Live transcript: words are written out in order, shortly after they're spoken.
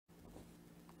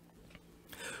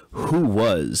Who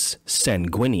was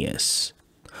Sanguinius,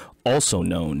 also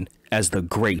known as the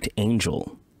Great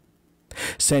Angel?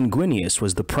 Sanguinius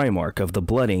was the Primarch of the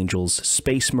Blood Angels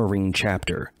Space Marine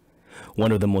chapter,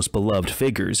 one of the most beloved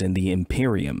figures in the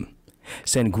Imperium.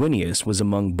 Sanguinius was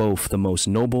among both the most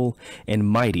noble and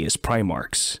mightiest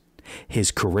Primarchs.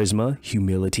 His charisma,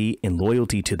 humility, and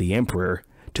loyalty to the Emperor,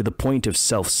 to the point of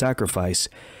self-sacrifice,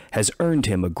 has earned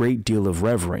him a great deal of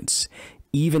reverence,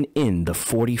 even in the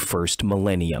 41st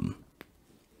millennium.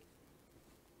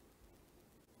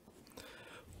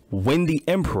 When the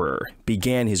Emperor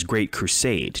began his great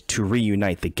crusade to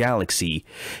reunite the galaxy,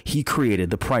 he created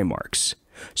the Primarchs,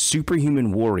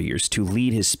 superhuman warriors to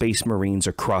lead his space marines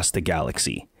across the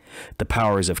galaxy. The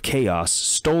powers of chaos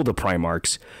stole the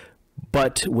Primarchs,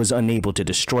 but was unable to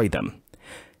destroy them,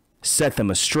 set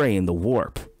them astray in the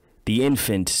warp. The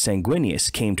infant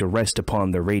Sanguinius came to rest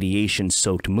upon the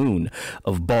radiation-soaked moon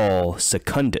of Ball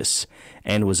Secundus,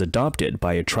 and was adopted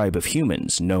by a tribe of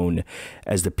humans known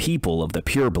as the People of the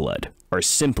Pureblood, or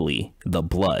simply the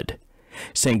Blood.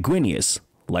 Sanguinius,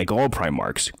 like all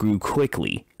Primarchs, grew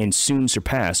quickly and soon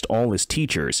surpassed all his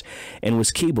teachers, and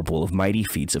was capable of mighty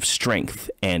feats of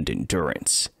strength and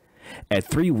endurance. At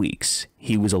 3 weeks,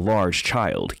 he was a large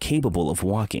child capable of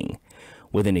walking.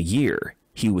 Within a year,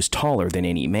 he was taller than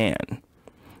any man.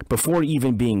 Before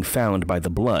even being found by the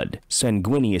Blood,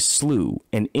 Sanguinius slew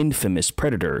an infamous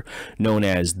predator known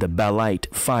as the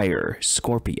Balite Fire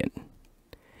Scorpion.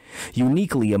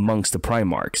 Uniquely amongst the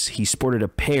Primarchs, he sported a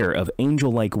pair of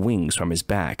angel-like wings from his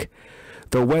back,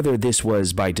 though whether this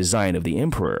was by design of the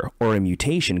Emperor or a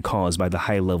mutation caused by the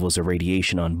high levels of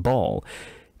radiation on Ball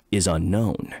is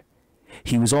unknown.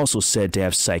 He was also said to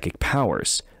have psychic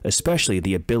powers, especially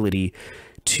the ability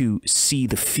to see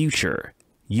the future.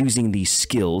 Using these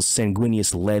skills,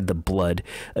 Sanguinius led the Blood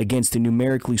against the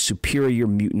numerically superior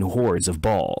mutant hordes of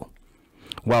Ball.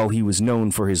 While he was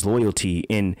known for his loyalty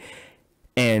and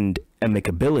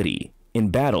amicability in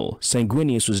battle,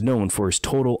 Sanguinius was known for his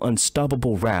total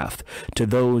unstoppable wrath to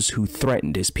those who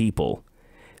threatened his people.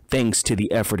 Thanks to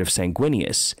the effort of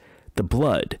Sanguinius, the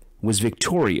Blood was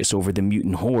victorious over the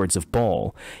mutant hordes of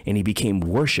Ball, and he became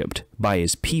worshipped by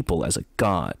his people as a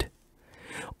god.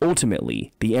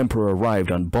 Ultimately, the Emperor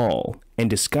arrived on Ball, and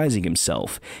disguising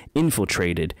himself,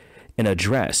 infiltrated an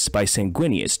address by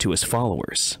Sanguinius to his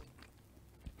followers.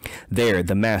 There,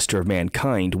 the master of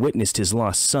mankind witnessed his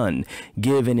lost son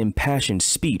give an impassioned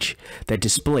speech that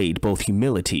displayed both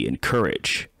humility and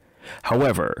courage.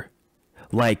 However,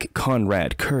 like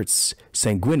Conrad Kurtz,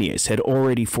 Sanguinius had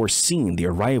already foreseen the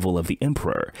arrival of the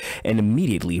Emperor and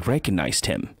immediately recognized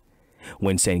him.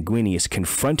 When Sanguinius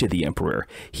confronted the Emperor,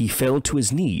 he fell to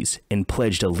his knees and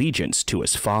pledged allegiance to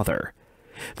his father.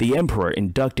 The Emperor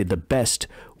inducted the best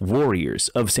warriors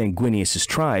of Sanguinius'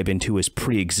 tribe into his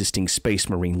pre-existing Space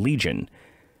Marine Legion,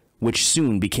 which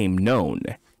soon became known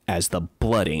as the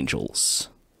Blood Angels.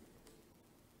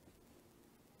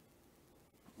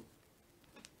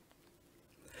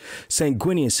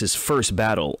 Sanguinius' first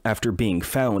battle after being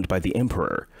found by the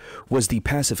Emperor was the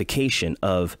pacification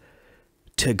of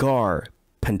Tegar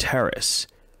Pantaris,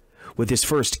 with his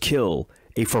first kill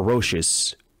a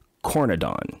ferocious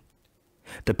Cornodon.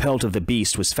 The pelt of the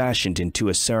beast was fashioned into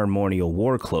a ceremonial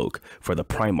war cloak for the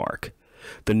Primarch.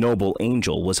 The noble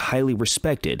angel was highly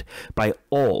respected by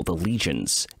all the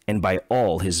legions and by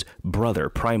all his brother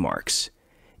Primarchs.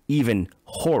 Even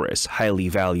Horus highly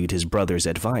valued his brother's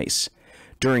advice.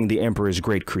 During the Emperor's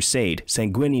Great Crusade,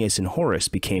 Sanguinius and Horus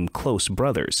became close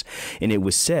brothers, and it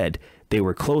was said they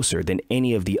were closer than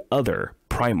any of the other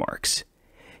Primarchs.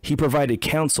 He provided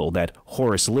counsel that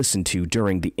Horus listened to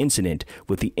during the incident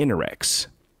with the Interrex.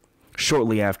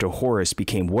 Shortly after, Horus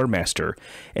became War Master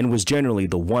and was generally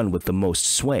the one with the most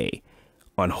sway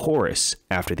on Horus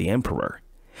after the Emperor.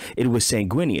 It was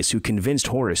Sanguinius who convinced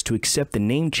Horus to accept the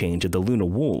name change of the Luna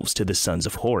Wolves to the Sons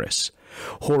of Horus.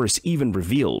 Horus even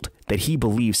revealed that he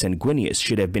believed Sanguinius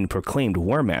should have been proclaimed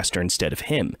War Master instead of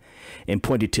him, and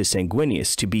pointed to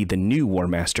Sanguinius to be the new War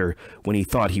Master when he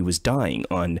thought he was dying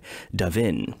on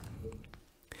Davin.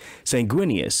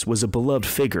 Sanguinius was a beloved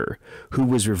figure who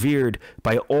was revered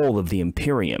by all of the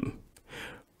Imperium.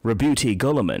 Rabuti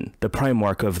Gulliman, the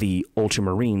Primarch of the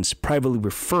Ultramarines, privately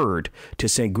referred to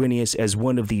Sanguinius as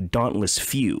one of the Dauntless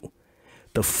Few,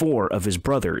 the four of his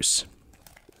brothers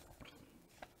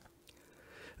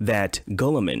that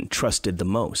Gulliman trusted the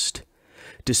most.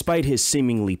 Despite his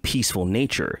seemingly peaceful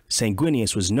nature,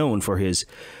 Sanguinius was known for his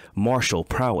martial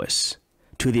prowess,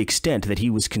 to the extent that he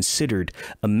was considered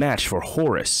a match for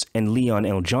Horus and Leon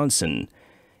L. Johnson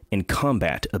in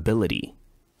combat ability.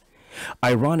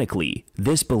 Ironically,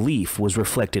 this belief was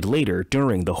reflected later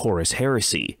during the Horus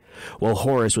Heresy, while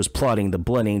Horus was plotting the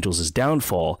Blood Angels'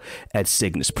 downfall at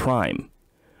Cygnus Prime.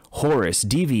 Horus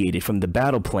deviated from the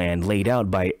battle plan laid out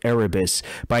by Erebus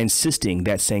by insisting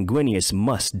that Sanguinius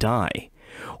must die.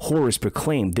 Horus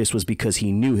proclaimed this was because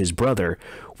he knew his brother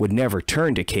would never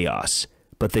turn to chaos,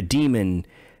 but the demon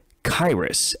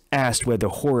Kyrus asked whether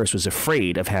Horus was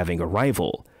afraid of having a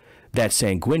rival. That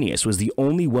Sanguinius was the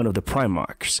only one of the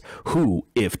Primarchs who,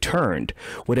 if turned,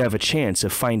 would have a chance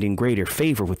of finding greater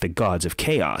favor with the gods of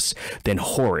chaos than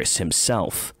Horus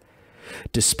himself.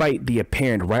 Despite the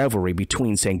apparent rivalry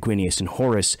between Sanguinius and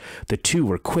Horus, the two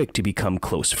were quick to become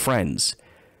close friends.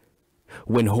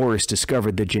 When Horus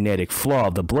discovered the genetic flaw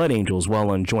of the Blood Angels while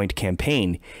on joint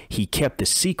campaign, he kept the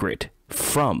secret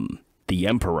from the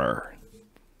Emperor.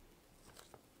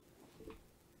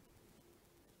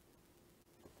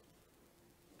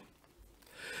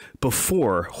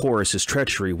 Before Horus's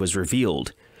treachery was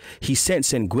revealed, he sent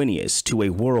Sanguinius to a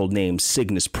world named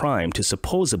Cygnus Prime to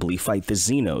supposedly fight the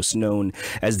Xenos known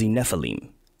as the Nephilim.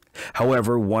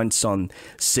 However, once on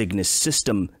Cygnus'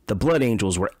 system, the Blood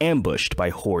Angels were ambushed by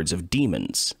hordes of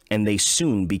demons, and they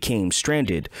soon became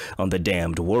stranded on the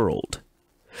damned world.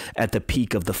 At the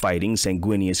peak of the fighting,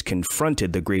 Sanguinius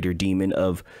confronted the greater demon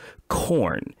of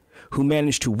Khorne, who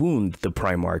managed to wound the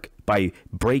Primarch by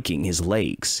breaking his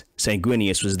legs.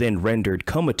 Sanguinius was then rendered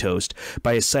comatose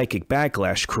by a psychic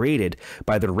backlash created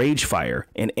by the Rage Fire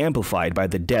and amplified by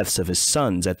the deaths of his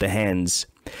sons at the hands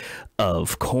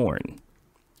of Khorne.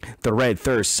 The Red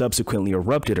Thirst subsequently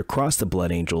erupted across the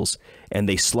Blood Angels, and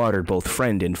they slaughtered both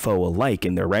friend and foe alike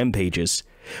in their rampages.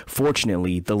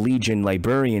 Fortunately, the Legion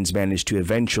Librarians managed to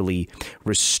eventually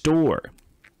restore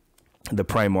the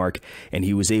Primarch, and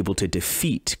he was able to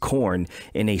defeat Khorne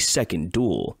in a second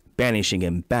duel, banishing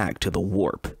him back to the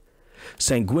warp.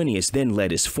 Sanguinius then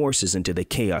led his forces into the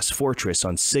Chaos Fortress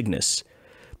on Cygnus,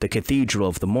 the Cathedral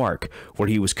of the Mark, where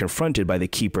he was confronted by the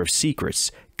Keeper of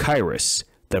Secrets, Kyrus,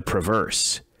 the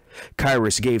Perverse.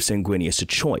 Kyrus gave Sanguinius a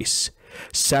choice: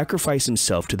 sacrifice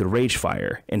himself to the Rage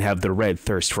Fire and have the Red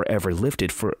Thirst forever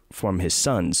lifted from his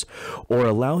sons, or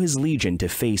allow his legion to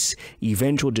face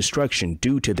eventual destruction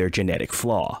due to their genetic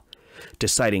flaw.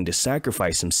 Deciding to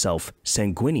sacrifice himself,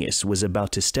 Sanguinius was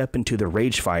about to step into the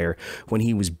Rage Fire when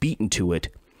he was beaten to it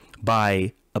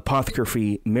by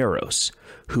Apothecary Meros,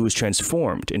 who was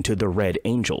transformed into the Red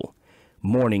Angel.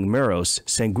 Mourning Meros,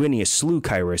 Sanguinius slew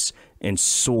Kyrus and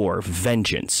swore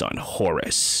vengeance on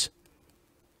Horus.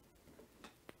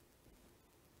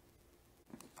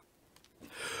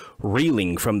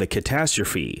 Reeling from the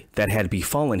catastrophe that had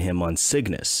befallen him on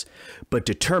Cygnus, but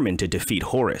determined to defeat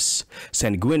Horus,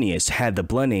 Sanguinius had the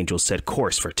Blood Angels set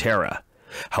course for Terra.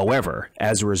 However,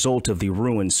 as a result of the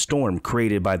ruined storm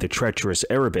created by the treacherous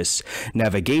Erebus,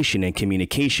 navigation and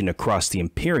communication across the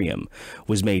Imperium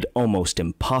was made almost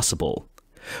impossible.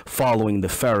 Following the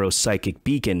Pharaoh's psychic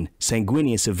beacon,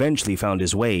 Sanguinius eventually found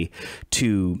his way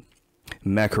to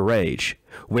Makarage,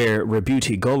 where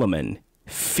Rebuti Goleman,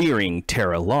 fearing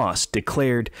Terra lost,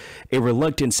 declared a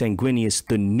reluctant Sanguinius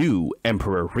the new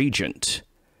Emperor Regent.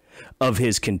 Of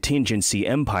his contingency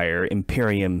empire,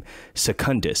 Imperium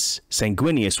Secundus,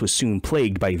 Sanguinius was soon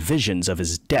plagued by visions of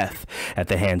his death at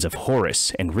the hands of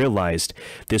Horus and realized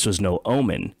this was no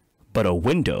omen, but a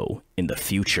window in the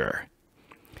future.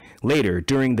 Later,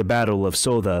 during the Battle of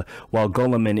Sotha, while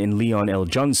Goleman and Leon L.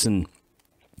 Johnson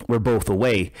were both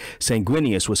away,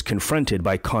 Sanguinius was confronted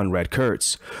by Conrad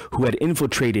Kurtz, who had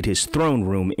infiltrated his throne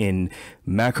room in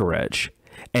Makaraj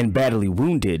and badly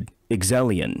wounded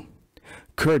Ixalion.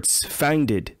 Kurtz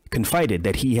confided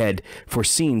that he had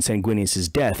foreseen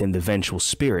Sanguinius' death in the vengeful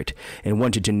spirit and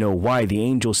wanted to know why the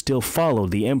angels still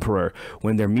followed the Emperor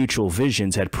when their mutual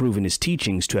visions had proven his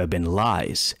teachings to have been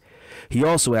lies. He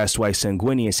also asked why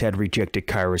Sanguinius had rejected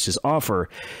Kyrus' offer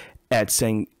at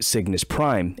Cygnus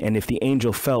Prime, and if the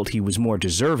angel felt he was more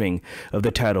deserving of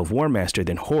the title of War Master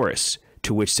than Horus,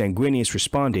 to which Sanguinius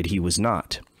responded he was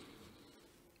not.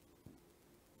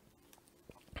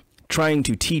 Trying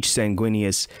to teach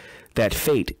Sanguinius that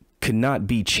fate could not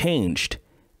be changed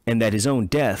and that his own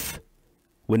death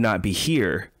would not be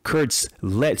here, Kurtz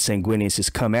let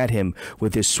Sanguinius come at him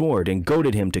with his sword and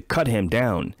goaded him to cut him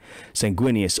down.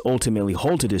 Sanguinius ultimately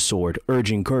halted his sword,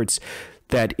 urging Kurtz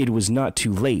that it was not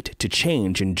too late to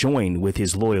change and join with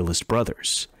his loyalist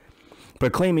brothers.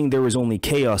 Proclaiming there was only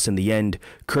chaos in the end,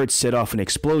 Kurtz set off an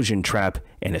explosion trap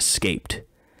and escaped.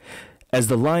 As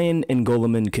the Lion and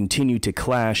Goleman continued to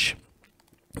clash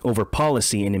over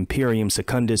policy in Imperium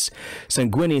Secundus,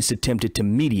 Sanguinius attempted to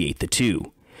mediate the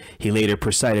two. He later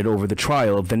presided over the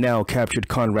trial of the now captured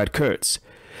Conrad Kurtz,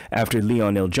 after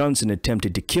Leon L. Johnson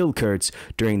attempted to kill Kurtz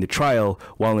during the trial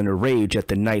while in a rage at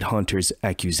the Night Hunter's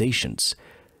accusations.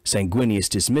 Sanguinius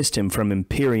dismissed him from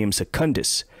Imperium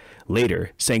Secundus.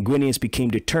 Later, Sanguinius became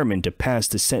determined to pass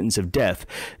the sentence of death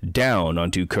down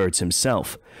onto Kurtz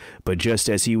himself, but just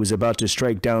as he was about to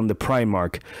strike down the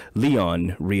Primarch,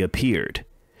 Leon reappeared,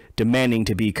 demanding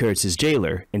to be Kurtz's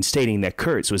jailer and stating that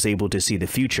Kurtz was able to see the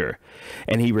future,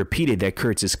 and he repeated that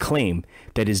Kurtz's claim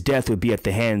that his death would be at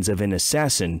the hands of an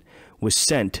assassin was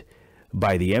sent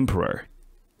by the Emperor.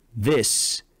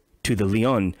 This, to the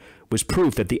Leon, was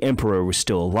proof that the Emperor was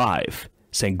still alive.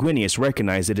 Sanguinius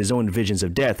recognized that his own visions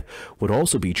of death would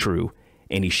also be true,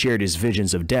 and he shared his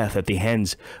visions of death at the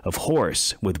hands of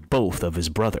Horus with both of his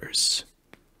brothers.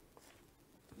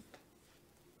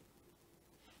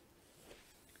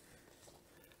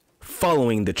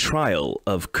 Following the trial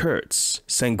of Kurtz,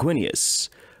 Sanguinius,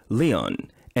 Leon,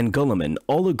 and Guilliman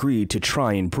all agreed to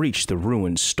try and breach the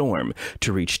ruined storm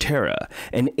to reach Terra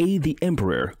and aid the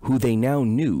Emperor, who they now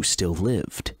knew still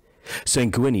lived.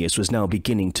 Sanguinius was now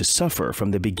beginning to suffer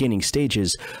from the beginning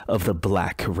stages of the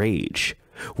Black Rage,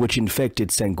 which infected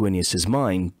Sanguinius's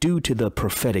mind due to the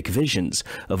prophetic visions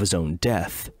of his own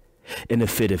death. In a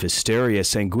fit of hysteria,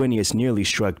 Sanguinius nearly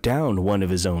struck down one of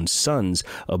his own sons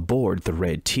aboard the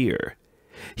Red Tier.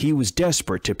 He was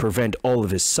desperate to prevent all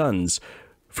of his sons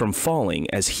from falling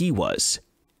as he was,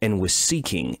 and was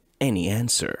seeking any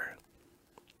answer.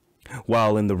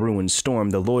 While in the ruined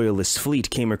storm, the Loyalist fleet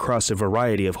came across a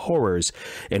variety of horrors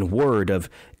and word of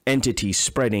entities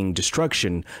spreading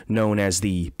destruction known as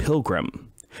the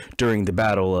Pilgrim. During the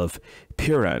Battle of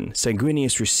Piran,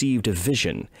 Sanguinius received a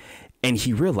vision, and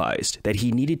he realized that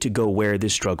he needed to go where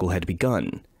this struggle had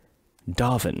begun.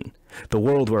 Davin, the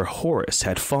world where Horus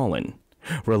had fallen.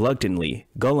 Reluctantly,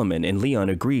 Guilliman and Leon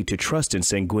agreed to trust in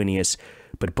Sanguinius,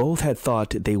 but both had thought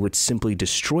they would simply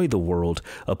destroy the world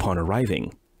upon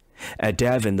arriving. At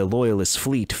Davin, the Loyalist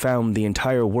fleet found the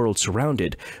entire world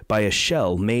surrounded by a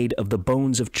shell made of the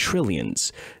bones of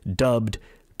trillions, dubbed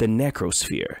the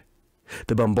Necrosphere.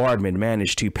 The bombardment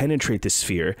managed to penetrate the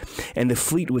sphere, and the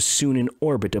fleet was soon in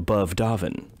orbit above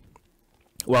Davin.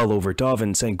 While over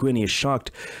Davin, Sanguinius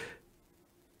shocked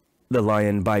the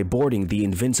Lion by boarding the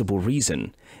Invincible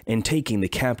Reason and taking the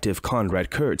captive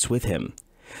Conrad Kurtz with him.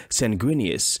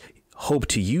 Sanguinius hoped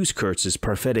to use Kurtz's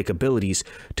prophetic abilities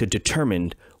to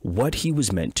determine what he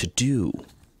was meant to do.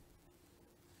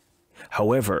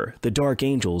 However, the Dark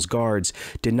Angel's guards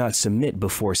did not submit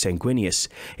before Sanguinius,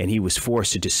 and he was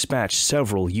forced to dispatch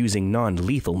several using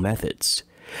non-lethal methods.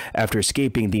 After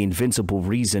escaping the Invincible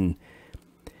Reason,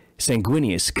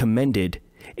 Sanguinius commanded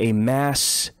a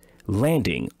mass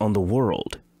landing on the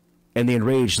world, and the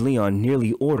enraged Leon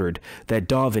nearly ordered that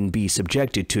Davin be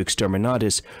subjected to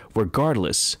exterminatus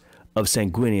regardless of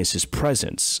Sanguinius's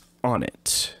presence on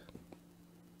it.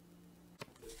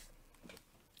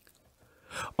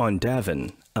 On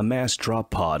Davin, a mass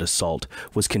drop pod assault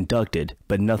was conducted,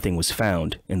 but nothing was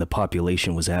found, and the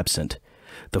population was absent.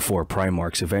 The four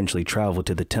Primarchs eventually traveled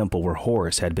to the temple where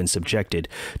Horus had been subjected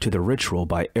to the ritual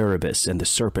by Erebus and the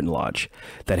Serpent Lodge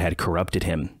that had corrupted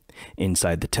him.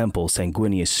 Inside the temple,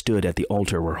 Sanguinius stood at the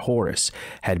altar where Horus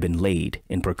had been laid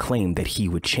and proclaimed that he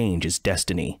would change his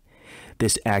destiny.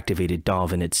 This activated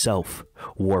Davin itself.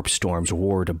 Warp storms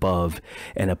roared above,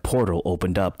 and a portal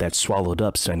opened up that swallowed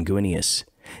up Sanguinius.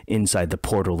 Inside the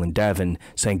portal in Davin,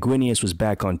 Sanguinius was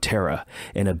back on Terra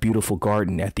in a beautiful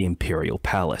garden at the Imperial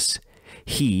Palace.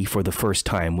 He, for the first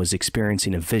time, was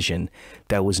experiencing a vision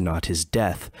that was not his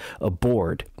death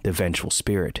aboard the Vengeful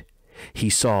Spirit. He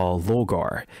saw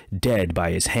Logar dead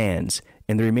by his hands,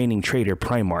 and the remaining traitor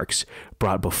Primarchs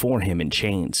brought before him in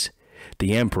chains.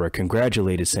 The Emperor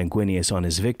congratulated Sanguinius on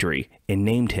his victory and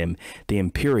named him the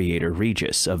Imperator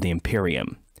Regus of the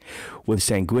Imperium. With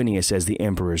Sanguinius as the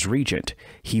Emperor's regent,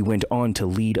 he went on to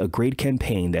lead a great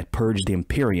campaign that purged the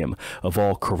Imperium of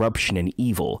all corruption and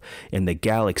evil, and the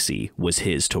galaxy was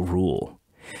his to rule.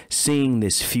 Seeing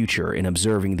this future and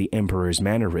observing the Emperor's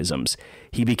mannerisms,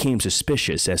 he became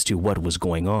suspicious as to what was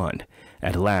going on.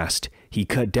 At last, he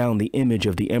cut down the image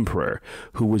of the Emperor,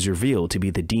 who was revealed to be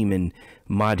the demon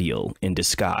Madiel in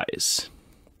disguise.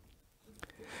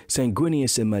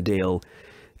 Sanguinius and Madiel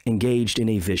engaged in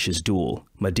a vicious duel.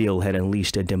 Madiel had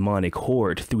unleashed a demonic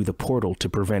horde through the portal to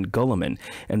prevent Guilliman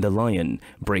and the Lion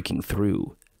breaking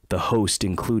through. The host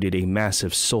included a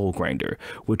massive soul grinder,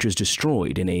 which was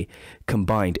destroyed in a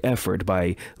combined effort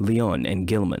by Leon and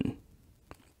Guilliman.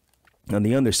 On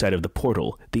the other side of the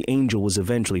portal, the angel was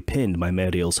eventually pinned by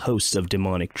Madiel's hosts of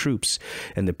demonic troops,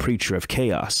 and the Preacher of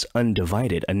Chaos,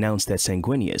 undivided, announced that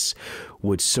Sanguinius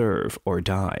would serve or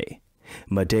die.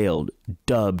 Madiel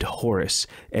dubbed Horus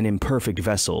an imperfect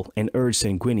vessel and urged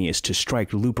Sanguinius to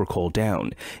strike Lupercal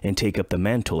down and take up the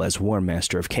mantle as War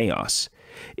Master of Chaos.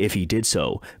 If he did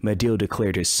so, Medil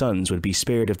declared his sons would be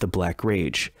spared of the Black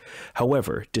Rage.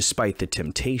 However, despite the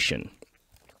temptation,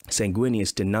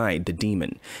 Sanguinius denied the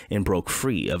demon and broke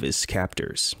free of his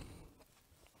captors.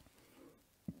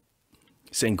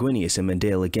 Sanguinius and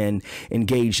Medil again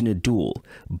engaged in a duel,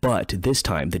 but this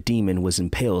time the demon was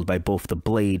impaled by both the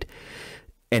blade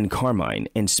and carmine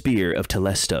and spear of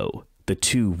Telesto. The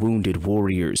two wounded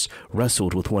warriors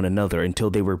wrestled with one another until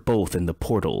they were both in the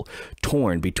portal,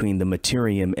 torn between the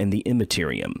Materium and the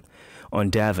Immaterium. On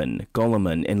Davin,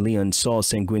 Golemon and Leon saw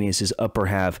Sanguinius' upper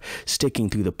half sticking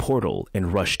through the portal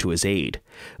and rushed to his aid,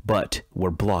 but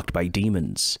were blocked by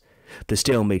demons. The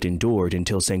stalemate endured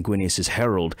until Sanguinius'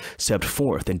 herald stepped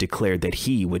forth and declared that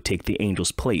he would take the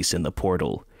angel's place in the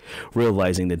portal.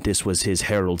 Realizing that this was his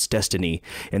herald's destiny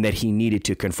and that he needed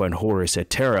to confront Horus at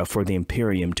Terra for the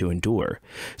Imperium to endure,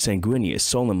 Sanguinius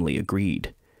solemnly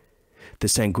agreed. The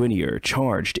Sanguinier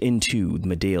charged into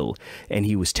Medil, and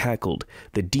he was tackled.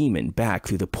 The demon, back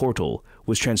through the portal,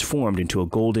 was transformed into a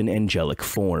golden angelic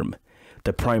form.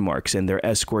 The Primarchs and their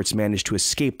escorts managed to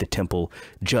escape the temple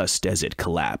just as it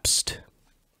collapsed.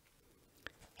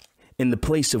 In the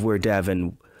place of where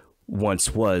Davin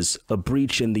once was, a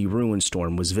breach in the ruin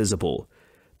storm was visible.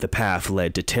 The path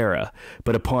led to Terra,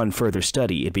 but upon further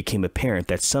study it became apparent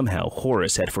that somehow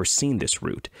Horus had foreseen this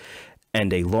route,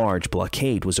 and a large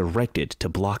blockade was erected to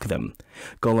block them.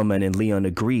 Golemon and Leon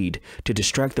agreed to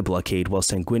distract the blockade while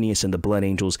Sanguinius and the Blood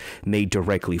Angels made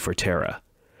directly for Terra,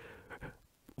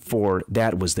 for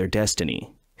that was their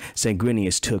destiny.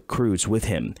 Sanguinius took Cruz with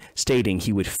him, stating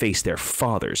he would face their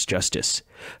father's justice.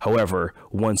 However,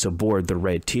 once aboard the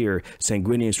Red Tier,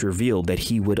 Sanguinius revealed that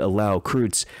he would allow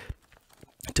Cruz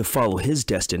to follow his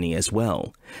destiny as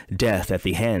well, death at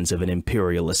the hands of an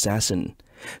Imperial assassin.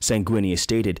 Sanguinius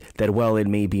stated that while it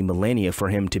may be millennia for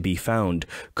him to be found,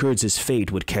 Kurtz's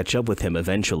fate would catch up with him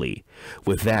eventually.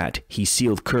 With that, he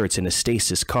sealed Kurtz in a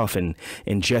stasis coffin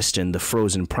and jettisoned the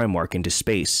frozen Primarch into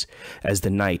space, as the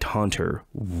Night Haunter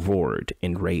roared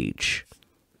in rage.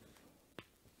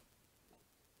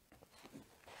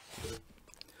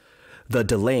 The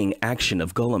delaying action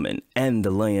of Golemon and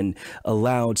the Lion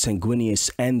allowed Sanguinius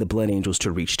and the Blood Angels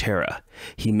to reach Terra.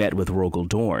 He met with Rogel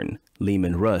Dorn,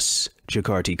 Leman Russ,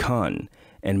 Jakarti Khan,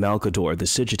 and Malkador the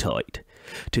Sigillite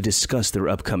to discuss their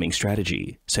upcoming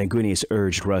strategy. Sanguinius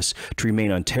urged Russ to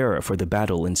remain on Terra for the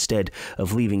battle instead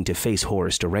of leaving to face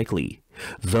Horus directly.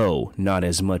 Though not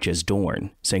as much as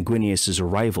Dorn, Sanguinius'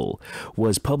 arrival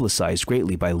was publicized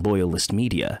greatly by loyalist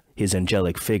media, his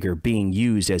angelic figure being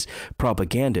used as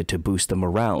propaganda to boost the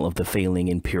morale of the failing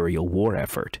Imperial war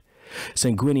effort.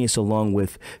 Sanguinius, along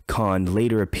with Khan,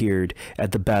 later appeared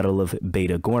at the Battle of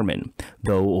Beta Gorman,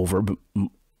 though over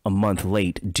a month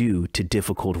late due to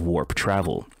difficult warp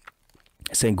travel.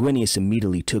 Sanguinius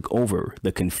immediately took over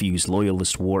the confused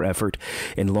loyalist war effort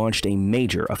and launched a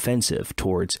major offensive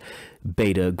towards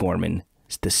Beta Gorman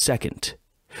II.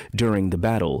 During the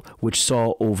battle, which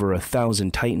saw over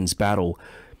 1,000 Titans battle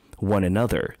one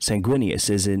another,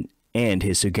 Sanguinius and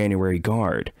his Sanguinary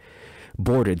Guard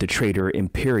boarded the traitor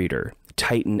Imperator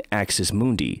Titan Axis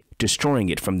Mundi, destroying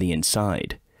it from the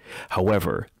inside.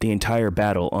 However, the entire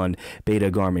battle on Beta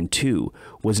Gorman II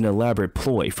was an elaborate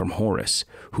ploy from Horus,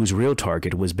 whose real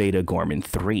target was Beta Gorman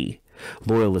III.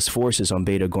 Loyalist forces on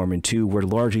Beta Gorman II were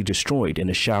largely destroyed in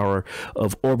a shower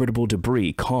of orbitable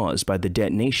debris caused by the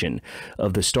detonation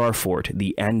of the star fort,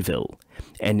 the Anvil.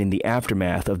 And in the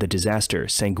aftermath of the disaster,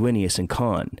 Sanguinius and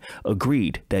Khan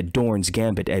agreed that Dorn's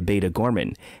gambit at Beta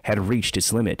Gorman had reached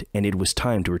its limit and it was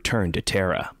time to return to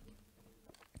Terra.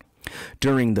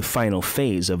 During the final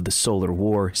phase of the Solar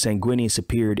War, Sanguinius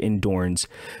appeared in Dorn's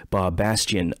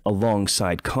Bastion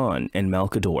alongside Khan and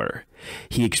Malkador.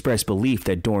 He expressed belief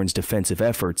that Dorn's defensive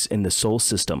efforts in the Sol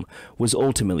system was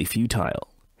ultimately futile,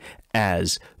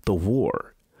 as the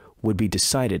war would be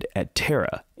decided at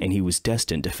Terra and he was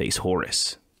destined to face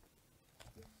Horus.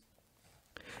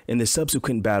 In the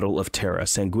subsequent Battle of Terra,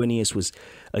 Sanguinius was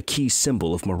a key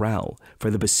symbol of morale for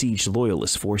the besieged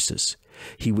loyalist forces.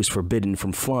 He was forbidden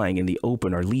from flying in the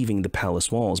open or leaving the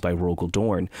palace walls by Rogel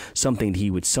Dorn, something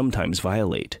he would sometimes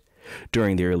violate.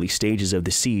 During the early stages of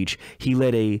the siege, he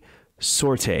led a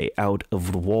sortie out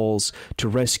of the walls to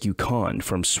rescue Khan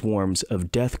from swarms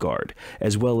of Death Guard,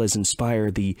 as well as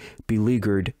inspire the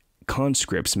beleaguered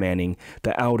conscripts manning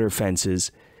the outer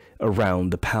fences around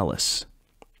the palace.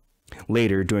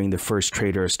 Later, during the first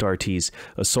traitor Astartes'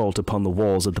 assault upon the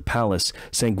walls of the palace,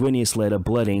 Sanguinius led a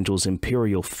Blood Angel's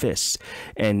Imperial Fists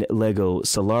and Lego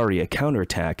Salaria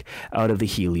counterattack out of the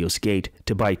Helios Gate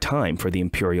to buy time for the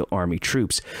Imperial Army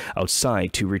troops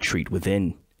outside to retreat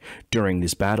within. During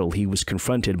this battle, he was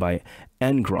confronted by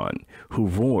Angron, who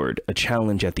roared a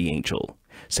challenge at the angel.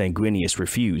 Sanguinius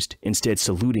refused, instead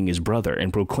saluting his brother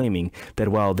and proclaiming that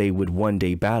while they would one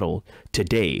day battle,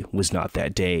 today was not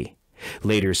that day.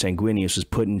 Later, Sanguinius was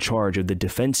put in charge of the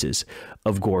defenses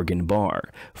of Gorgon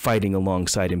Bar, fighting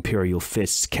alongside Imperial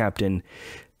Fist's captain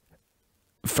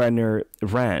Fanner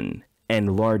Ran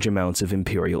and large amounts of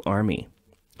Imperial army.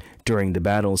 During the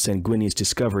battle, Sanguinius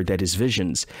discovered that his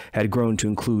visions had grown to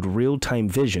include real-time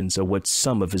visions of what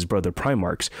some of his brother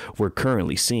Primarchs were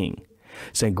currently seeing.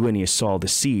 Sanguinius saw the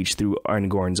siege through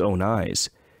Arngorn's own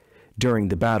eyes. During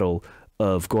the battle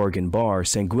of Gorgon Bar,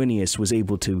 Sanguinius was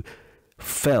able to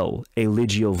fell a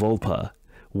Legio Volpa,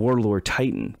 warlord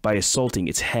titan, by assaulting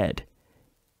its head,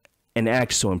 an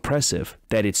act so impressive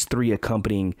that its 3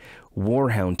 accompanying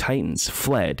warhound titans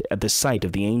fled at the sight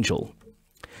of the angel.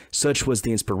 Such was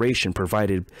the inspiration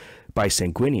provided by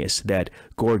Sanguinius that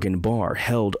Gorgon Bar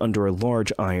held under a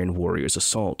large iron warrior's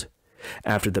assault.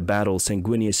 After the battle,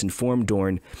 Sanguinius informed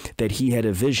Dorn that he had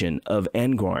a vision of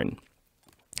Angron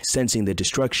sensing the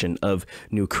destruction of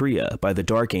Nucria by the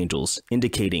Dark Angels,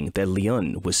 indicating that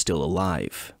Leon was still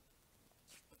alive.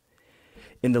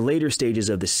 In the later stages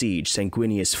of the siege,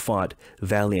 Sanguinius fought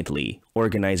valiantly,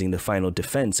 organizing the final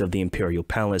defense of the Imperial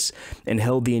Palace, and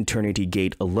held the Eternity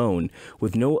Gate alone,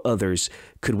 with no others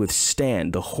could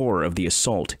withstand the horror of the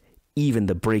assault, even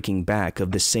the breaking back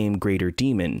of the same greater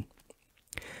demon,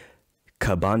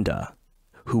 Kabanda,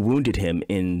 who wounded him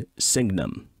in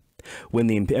Signum. When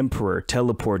the Emperor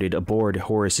teleported aboard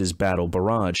Horus's battle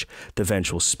barrage, the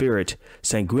vengeful spirit,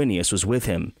 Sanguinius was with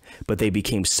him, but they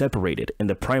became separated and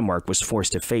the Primarch was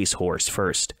forced to face Horus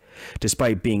first.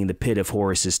 Despite being in the pit of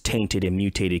Horus's tainted and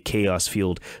mutated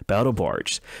chaos-fueled battle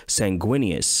barge,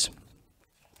 Sanguinius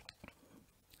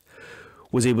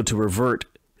was able to revert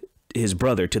his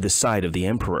brother to the side of the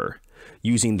Emperor,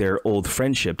 using their old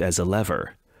friendship as a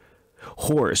lever.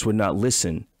 Horus would not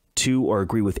listen to or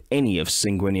agree with any of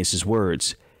Sanguinius's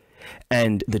words,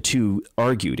 and the two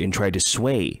argued and tried to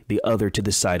sway the other to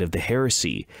the side of the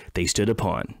heresy they stood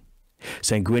upon.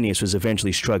 Sanguinius was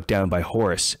eventually struck down by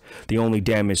Horus. The only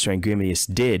damage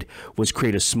Sanguinius did was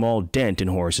create a small dent in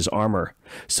Horus's armor.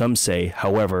 Some say,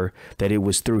 however, that it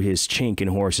was through his chink in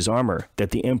Horus's armor that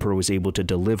the Emperor was able to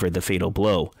deliver the fatal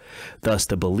blow. Thus,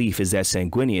 the belief is that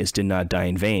Sanguinius did not die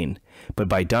in vain, but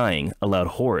by dying allowed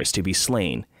Horus to be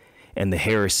slain and the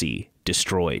heresy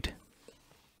destroyed.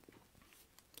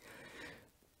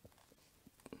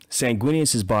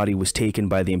 Sanguinius's body was taken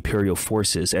by the Imperial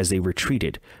forces as they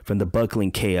retreated from the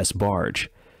buckling Chaos barge,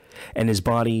 and his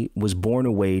body was borne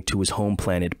away to his home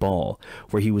planet Baal,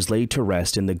 where he was laid to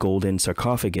rest in the golden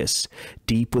sarcophagus,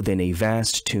 deep within a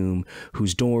vast tomb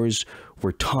whose doors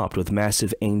were topped with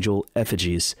massive angel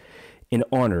effigies in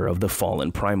honor of the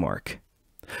fallen Primarch.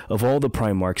 Of all the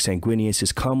Primarchs, Sanguinius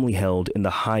is commonly held in the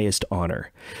highest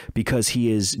honor, because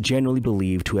he is generally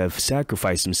believed to have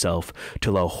sacrificed himself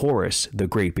to allow Horus, the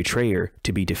great betrayer,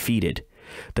 to be defeated.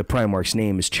 The Primarch's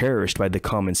name is cherished by the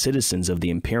common citizens of the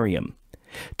Imperium.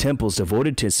 Temples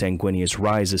devoted to Sanguinius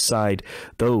rise aside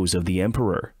those of the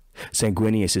Emperor.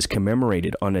 Sanguinius is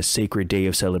commemorated on a sacred day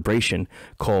of celebration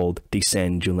called the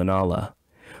San Julianala,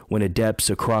 when adepts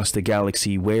across the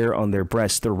galaxy wear on their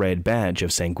breasts the red badge of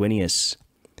Sanguinius.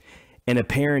 An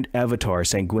apparent avatar,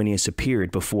 Sanguinius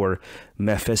appeared before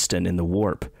Mephiston in the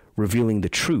warp, revealing the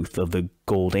truth of the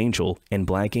Gold Angel and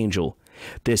Black Angel,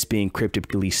 this being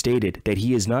cryptically stated that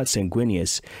he is not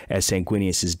Sanguinius, as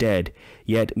Sanguinius is dead,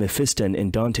 yet Mephiston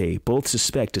and Dante both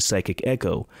suspect a psychic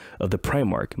echo of the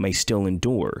Primarch may still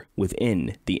endure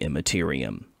within the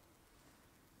Immaterium.